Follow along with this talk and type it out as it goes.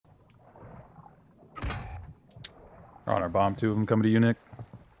They're on our bomb, two of them coming to you, Nick.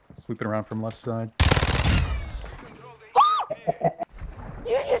 Sweeping around from left side.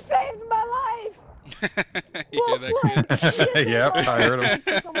 You just saved my life! You hear that, kid? Yep, I heard him. Thank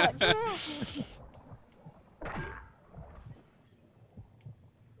you so much.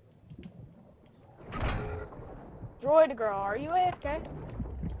 Droid girl, are you AFK?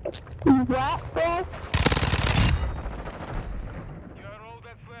 What, bro? You got all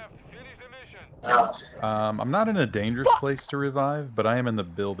that's left. Finish the mission. I'm not in a dangerous place to revive, but I am in the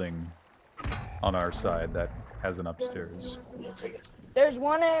building on our side that has an upstairs. There's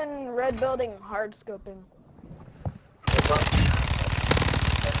one in red building hard scoping.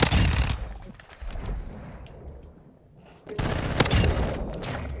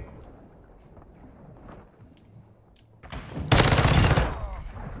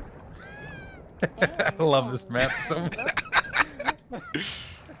 I love this map so much.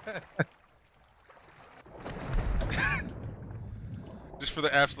 Just for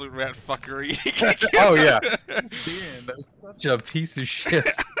the absolute rat fuckery. Oh yeah, Dan, that was such a piece of shit.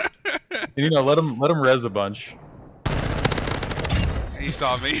 And, you know, let him res a bunch. He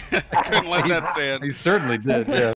saw me. I couldn't let that stand. He certainly did. Yeah.